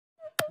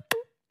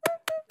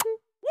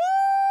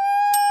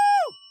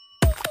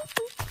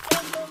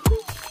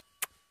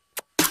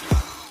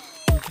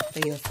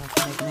say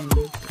yourself and make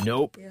menu.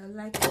 Nope. Feel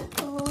like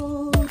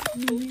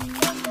oatmeal.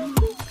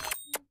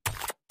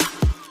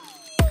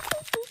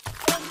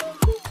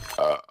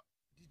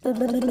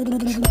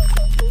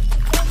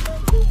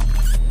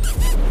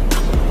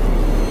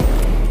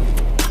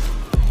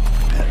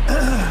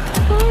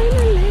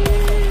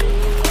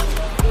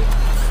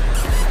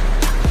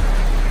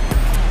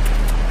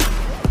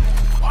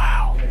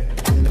 Wow.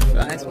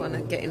 I just want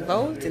to get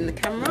involved in the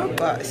camera,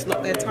 but it's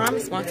not their time,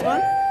 it's my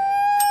time.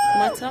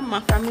 My time,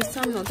 my family's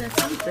time, not their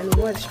time. Then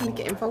why just trying to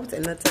get involved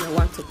in? I don't know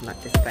why I'm talking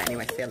like this, but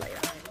anyway, see you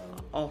later.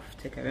 Off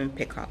to go and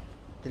pick up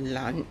the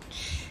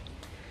lunch.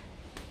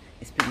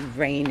 It's been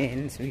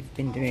raining, so we've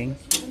been doing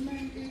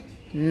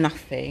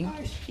nothing.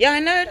 Yeah, I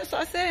know, that's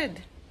what I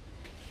said.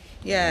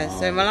 Yeah,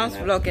 so my last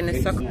vlog in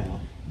the soccer.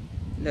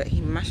 Look,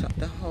 he mashed up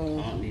the whole,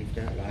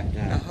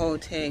 the whole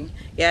thing.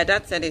 Yeah,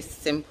 Dad said it's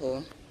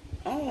simple.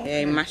 Oh, okay. Yeah,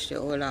 he mashed it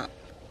all up.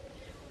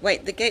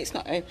 Wait, the gate's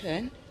not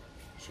open.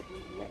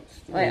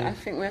 Wait, I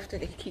think we have to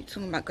keep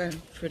talking about going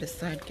through the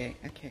side gate.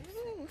 Okay.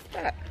 Oh, what's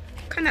that?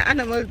 What kind of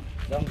animal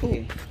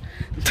poop?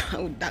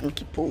 Oh,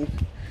 donkey poop.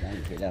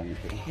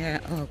 Donkey. Yeah,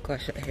 oh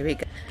gosh, here we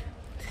go.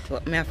 This is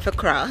what we have for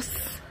cross.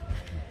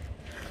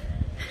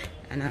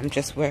 And I'm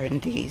just wearing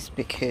these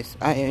because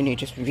I only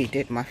just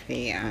redid my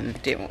feet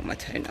and didn't want my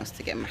toenails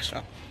to get mashed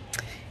up.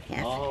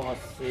 Yeah. Oh, I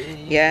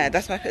see. Yeah,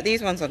 that's why I put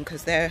these ones on,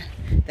 because they're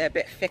a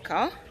bit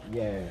thicker.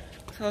 Yeah.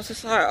 So I was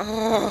just like,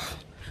 oh.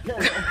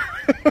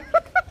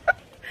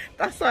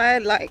 That's why I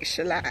like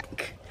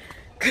shellac,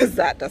 because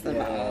that doesn't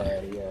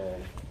matter. Yeah.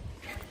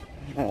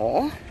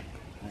 Oh.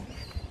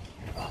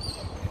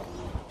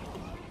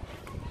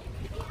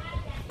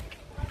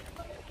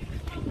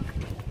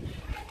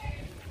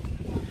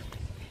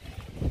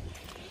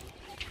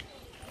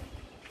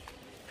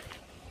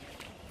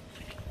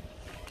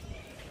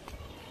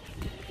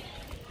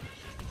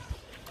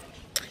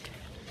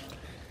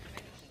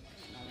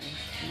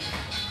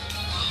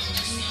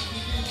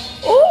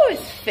 Oh,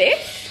 it's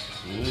fish.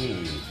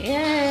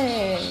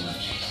 Yay.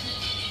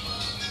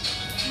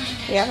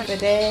 We have a good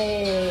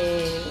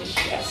day.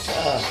 Yes,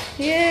 sir.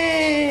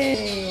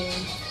 Yay.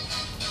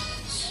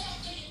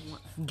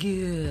 What's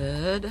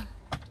good?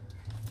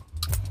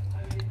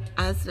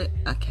 As it,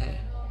 okay.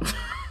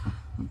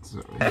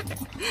 Sorry.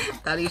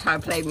 Daddy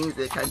trying to play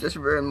music, I just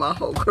ruined my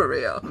whole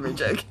career. I'm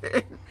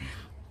joking.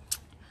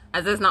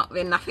 As there's not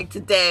been nothing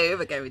to do,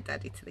 we're going with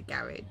Daddy to the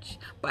garage.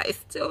 But it's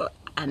still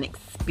an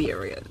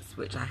experience,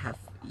 which I have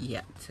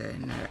yet to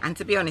know. And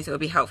to be honest, it'll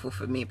be helpful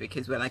for me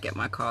because when I get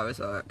my car as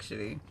well,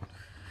 actually.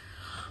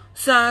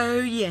 So,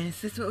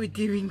 yes, that's what we're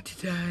doing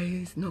today.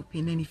 There's not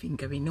been anything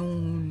going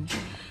on.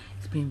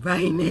 It's been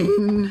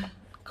raining.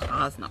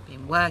 Car's not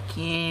been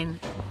working.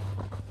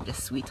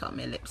 Just sweet up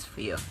my lips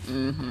for you.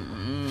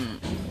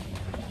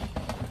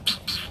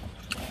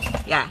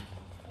 Yeah,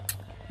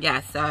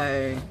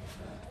 so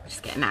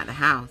just getting out of the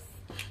house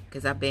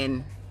because I've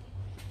been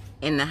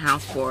in the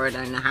house bored,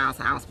 in the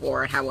house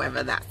bored,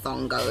 however that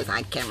song goes,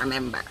 I can't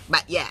remember.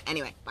 But yeah,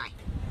 anyway, bye.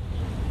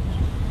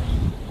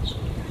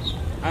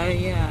 Oh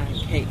yeah,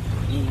 cake.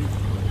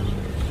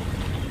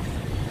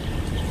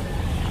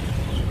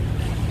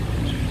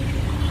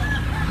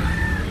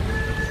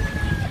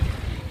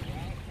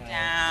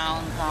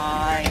 Down,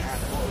 guys.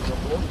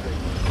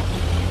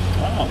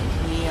 Oh.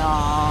 We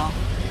are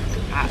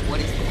at what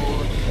is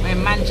called, we're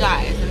in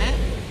Manjai, isn't it?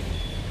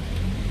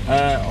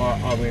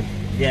 Are we?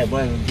 Yeah,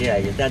 well, yeah,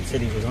 your dad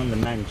said he was on the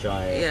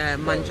Manjai. Yeah,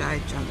 Manjai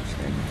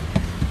Junction.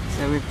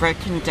 So we've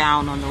broken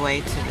down on the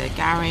way to the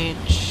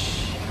garage.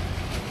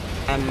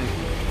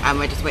 And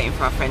we're just waiting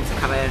for our friend to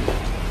come and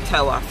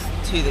tow us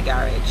to the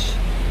garage.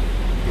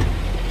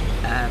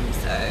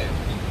 So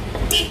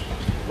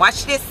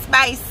watch this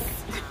space.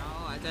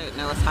 Now, I don't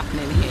know what's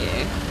happening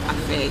here. I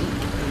think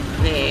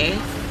this,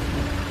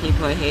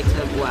 people are here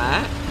to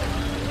work.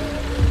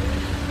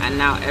 And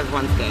now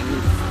everyone's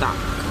getting stuck.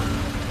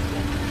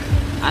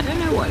 I don't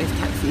know what this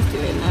taxi's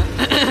doing though.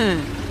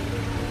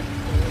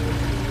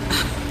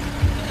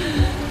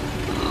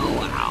 Oh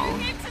wow.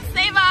 Here to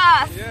save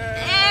us! Yay!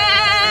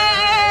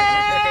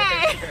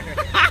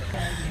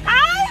 Hi,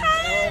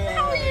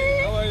 how are you?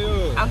 How are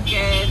you? I'm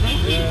good.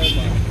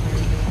 Yeah,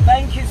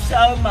 Thank you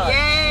so much.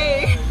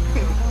 Yay!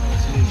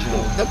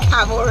 The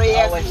cavalry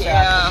is here. I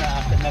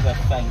can never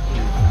thank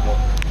you for what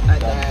I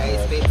know,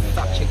 it's been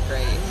such a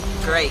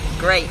great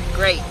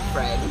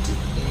friend.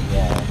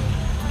 Yeah.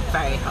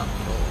 Very helpful.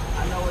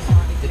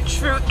 The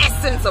true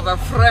essence of a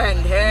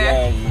friend, Yeah,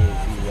 eh?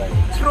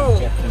 yeah. True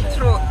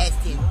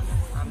essence.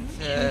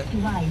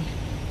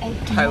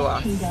 To tow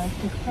us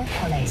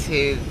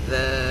to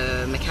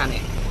the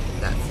mechanic.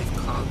 That's his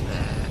car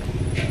there.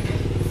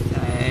 So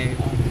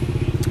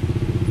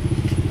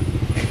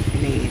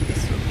hopefully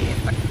this will be a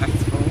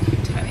successful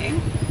towing.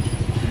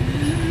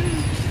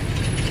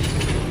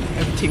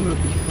 Everything will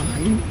be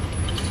fine.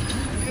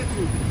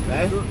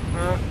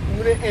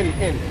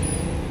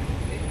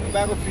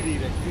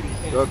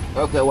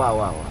 Okay,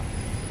 wow.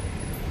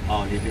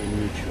 Oh, you're being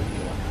neutral.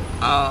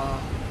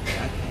 Oh,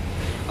 okay.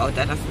 Oh,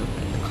 that doesn't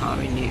put the car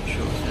in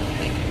neutral so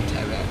they can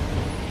tow it.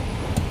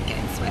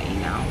 Getting sweaty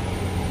now.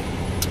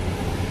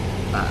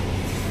 But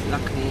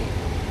luckily,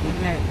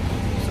 even though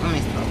it's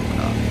almost 12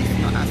 o'clock, it's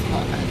not as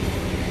hot as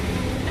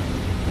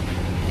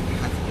it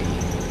has been.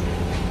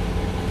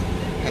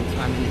 Hence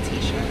why I'm in a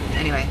t-shirt.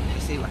 Anyway,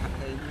 let's see what happens.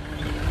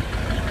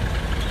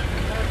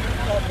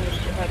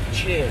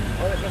 Chain.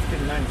 Oh, it must be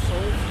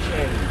Mansour's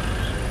chain.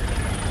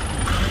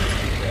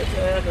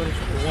 I don't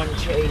put one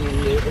chain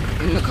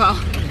in the car.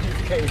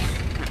 Case.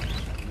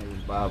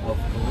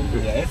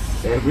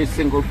 Yes. Every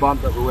single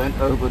bump that we went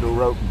over, the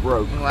rope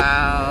broke.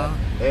 Wow.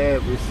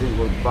 Every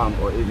single bump,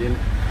 or even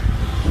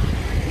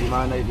you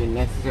might not even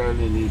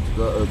necessarily need to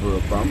go over a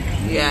bump.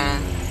 Yeah.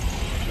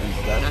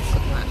 That's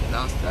what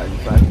last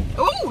time.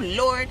 Oh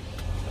Lord.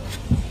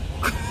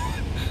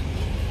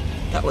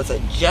 That was a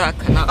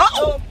jerk and I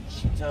oh!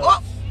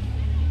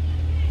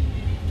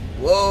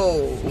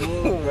 Whoa!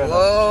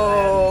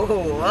 Whoa!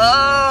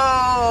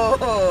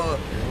 Whoa!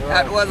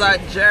 That was a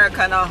jerk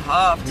and a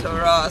half to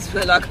Ross.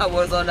 Feel like I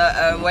was on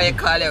a what you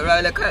call it,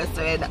 roller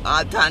coaster in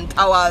Alton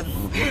Towers.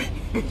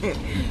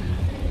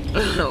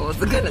 What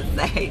was I gonna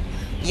say?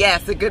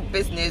 Yes, a good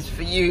business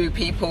for you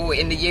people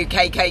in the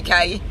UK,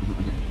 KK.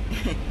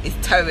 It's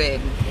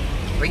towing.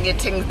 Bring your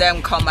things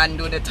down, come and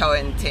do the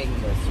towing thing.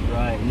 That's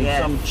right. Need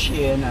some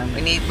chain and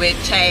we need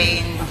with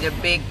chains, your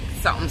big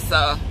something,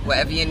 so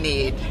whatever you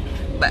need.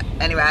 But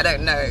anyway, I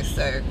don't know,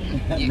 so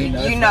you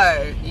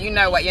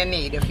know what you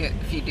need if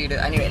you do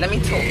that. Anyway, let me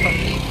talk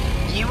properly.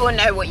 You will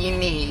know what you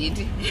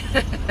need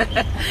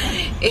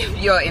if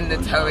you're in the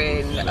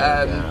towing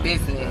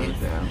business.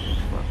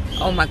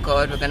 Oh my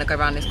God, we're gonna go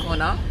around this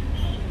corner.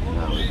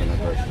 No, we're gonna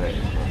go straight.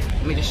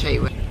 Let me just show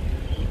you.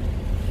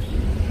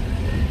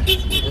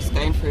 Just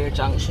going through a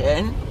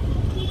junction.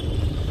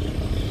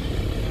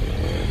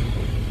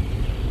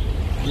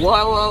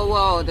 Whoa, whoa,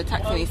 whoa! The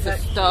taxi needs to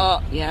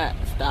stop. Yeah,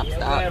 stop.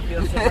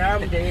 your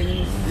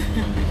surroundings.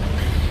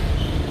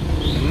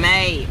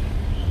 Mate,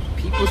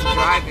 people's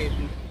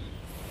driving.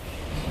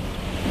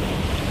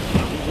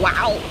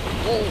 Wow.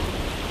 Whoa.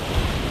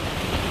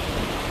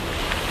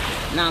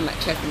 Now I'm at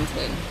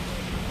Chessington.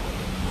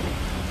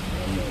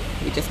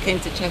 We just came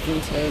to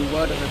Chessington,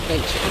 World of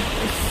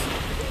Adventure.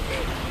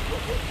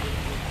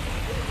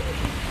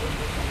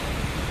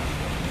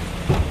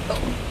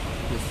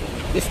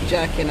 This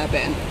jerking, I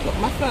better drop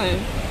my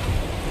phone.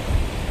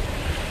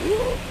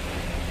 Ooh.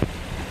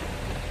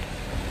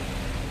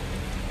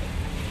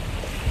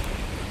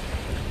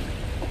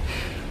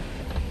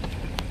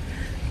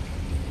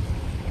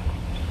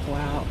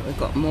 Wow, we've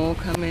got more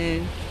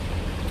coming.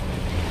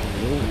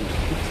 Ooh.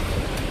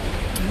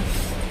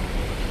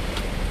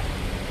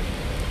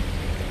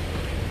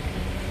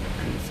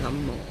 And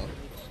some more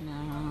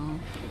now.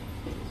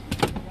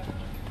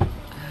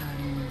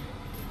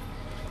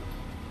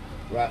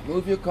 Right,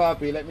 move your car,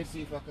 B. Let me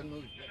see if I can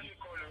move.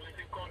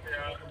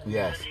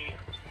 Yes.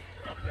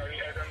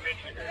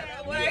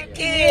 Work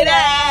it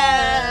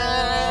out,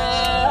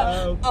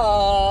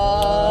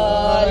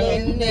 all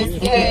in this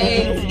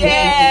game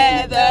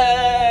together.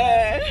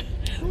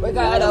 We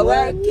gotta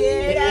work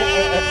it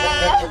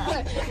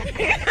out.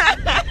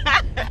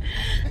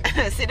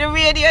 See the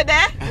radio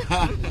there?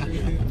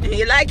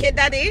 You like it,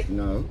 Daddy?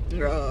 No.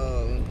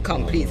 Oh,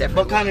 come please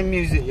everyone. What kind of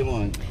music you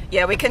want?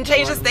 Yeah, we can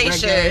change the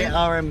station. Reggae,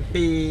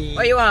 R&B.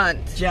 What do you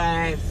want?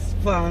 Jazz,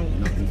 funk.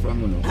 Nothing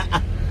from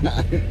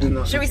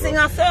no. Should we sing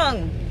our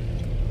song?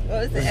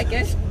 What was it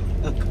again?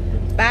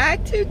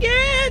 Back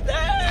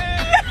together.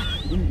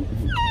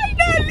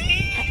 Finally.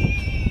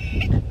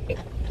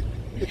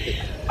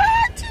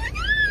 Back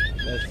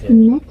together. That's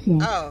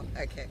it. Oh,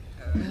 okay.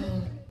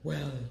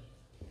 Well,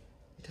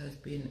 it has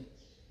been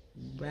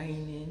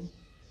raining.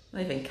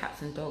 Not even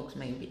cats and dogs,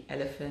 maybe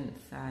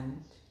elephants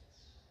and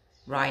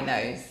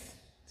rhinos.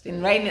 It's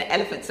been raining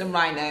elephants and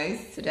rhinos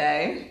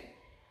today.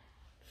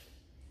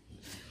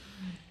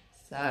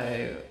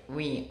 So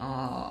we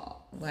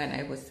weren't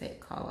able to take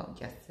car out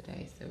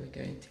yesterday, so we're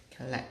going to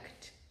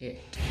collect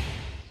it.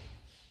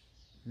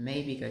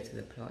 Maybe go to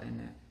the plot in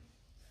it.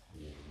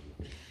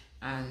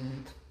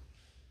 And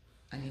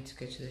I need to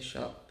go to the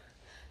shop.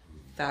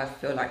 So I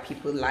feel like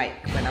people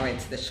like when I went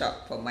to the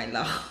shop on my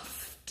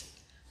last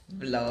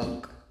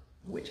vlog,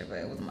 whichever,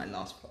 it wasn't my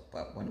last vlog,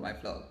 but one of my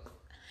vlogs.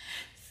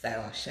 So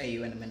I'll show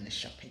you when I'm in the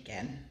shop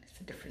again. It's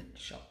a different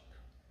shop.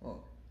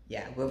 Well,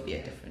 yeah, it will be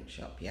a different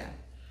shop, yeah.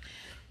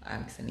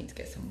 Because I need to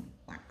get some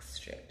wax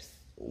strips.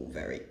 All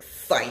very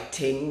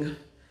exciting.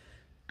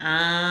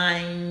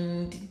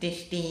 And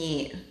this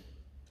thing.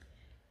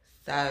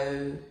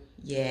 So,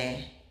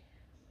 yeah.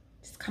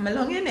 Just come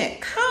along, innit?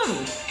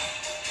 Come.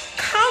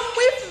 Come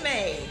with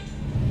me.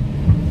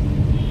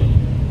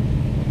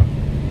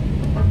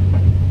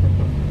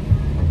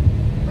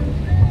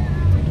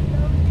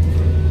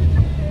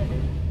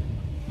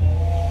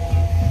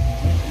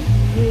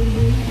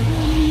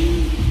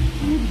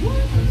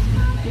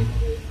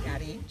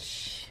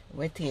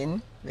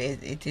 Waiting.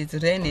 It is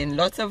raining,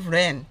 lots of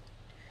rain.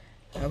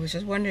 I was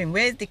just wondering,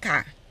 where's the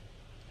car?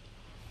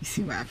 You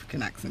see my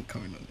African accent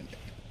coming on in there.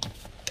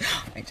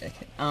 I'm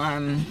joking.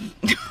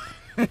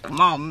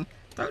 Mom,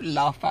 don't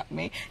laugh at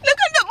me. Look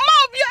at the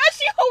mom, you're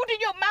actually holding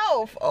your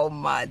myself. Oh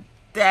my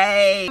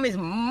day. Mom is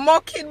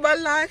mocking my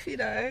life, you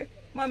know.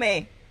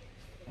 Mummy,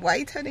 why are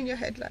you turning your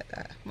head like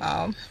that?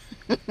 Mom.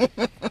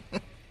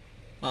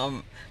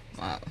 Mom.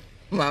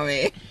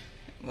 Mummy.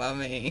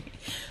 Mummy.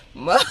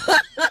 Mom.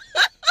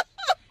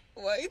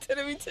 Why are you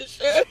telling me to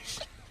shush?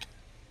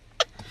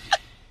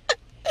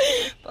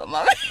 But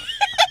Mummy,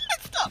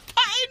 stop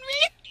patting me.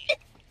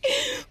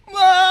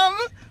 Mom.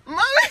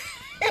 Mummy.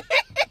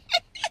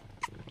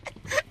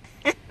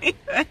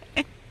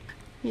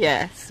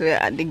 Yes, we're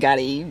at the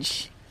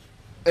garage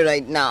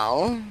right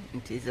now.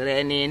 It is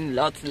raining,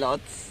 lots,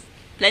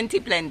 plenty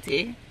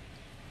rain.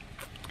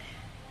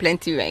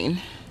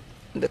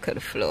 Look at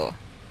the floor.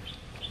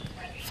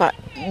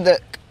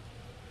 Look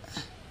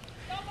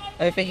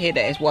over here,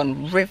 there is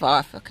one river.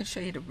 If I can show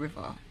you the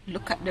river,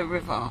 look at the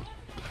river.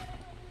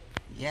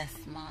 Yes,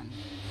 man.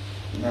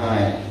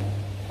 Right.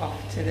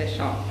 Off to the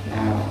shop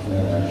now.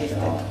 Here's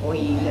the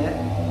toilet.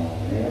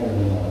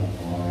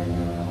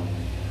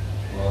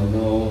 Oh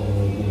no,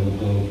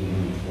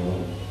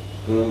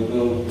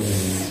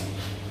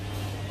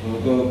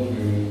 go.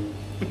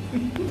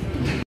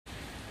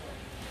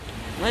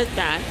 Where's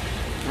Dad?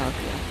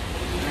 Okay.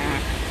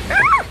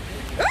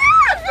 I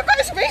forgot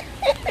it's me.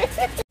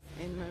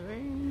 In my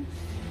room.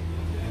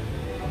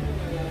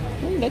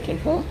 What are you looking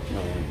for?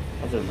 No,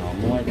 I don't know.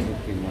 I'm always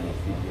looking when I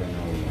see you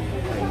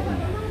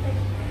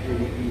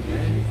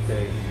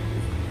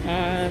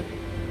now.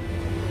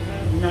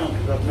 No,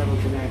 because I've never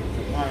been able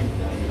to find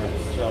them.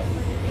 That's just...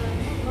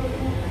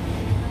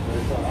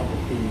 There's other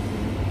things.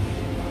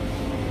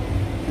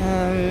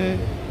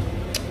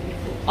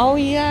 Oh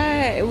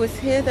yeah, it was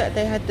here that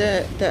they had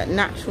the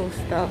natural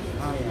stuff.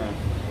 Oh yeah.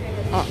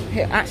 Oh,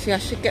 here, actually I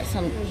should get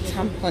some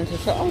tampons.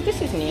 So, oh,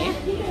 this is new.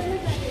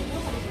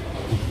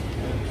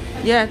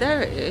 Yeah,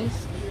 there it is.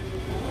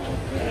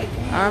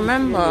 I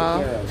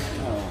remember.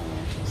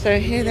 So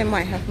here they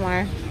might have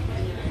my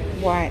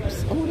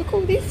wipes. Oh, look at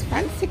all these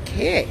fancy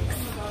kicks.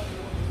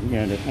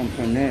 Yeah, they come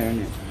from there,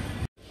 innit?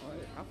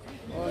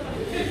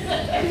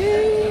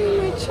 Yay,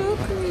 my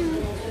chocolate.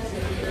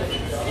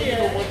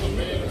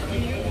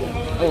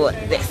 Oh, what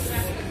this?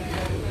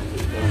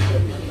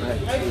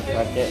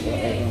 I've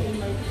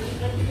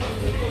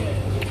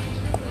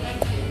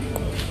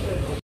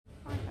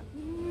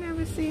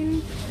never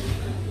seen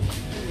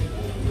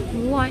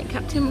white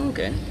Captain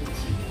Morgan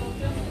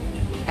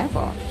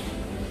ever.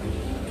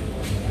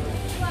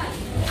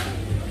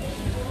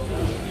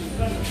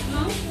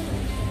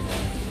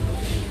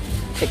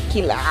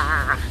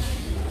 Tequila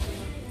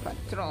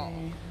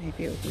Patron.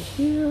 Maybe it'll be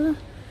here.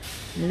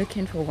 I'm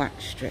looking for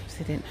wax strips.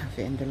 They didn't have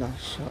it in the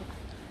last shop.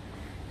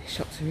 The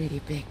shop's really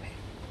big, but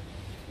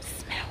it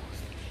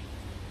smells.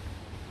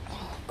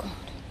 Oh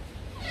god.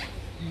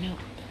 Nope.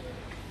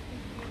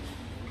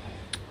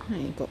 Oh,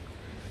 you got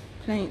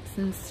plates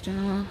and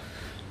stuff.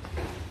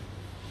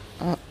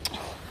 Oh,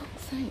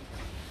 fuck's sake.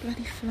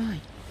 Bloody fly.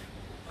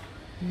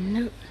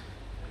 Nope.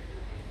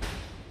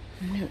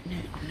 No.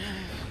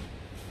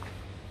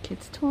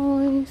 Kids'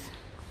 toys.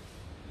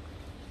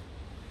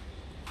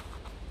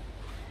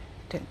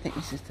 Don't think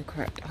this is the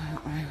correct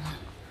aisle either.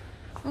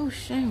 Oh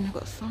shame, they've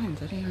got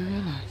signs, I didn't even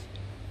realise.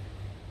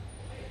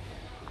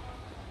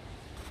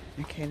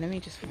 Okay, let me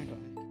just find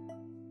one.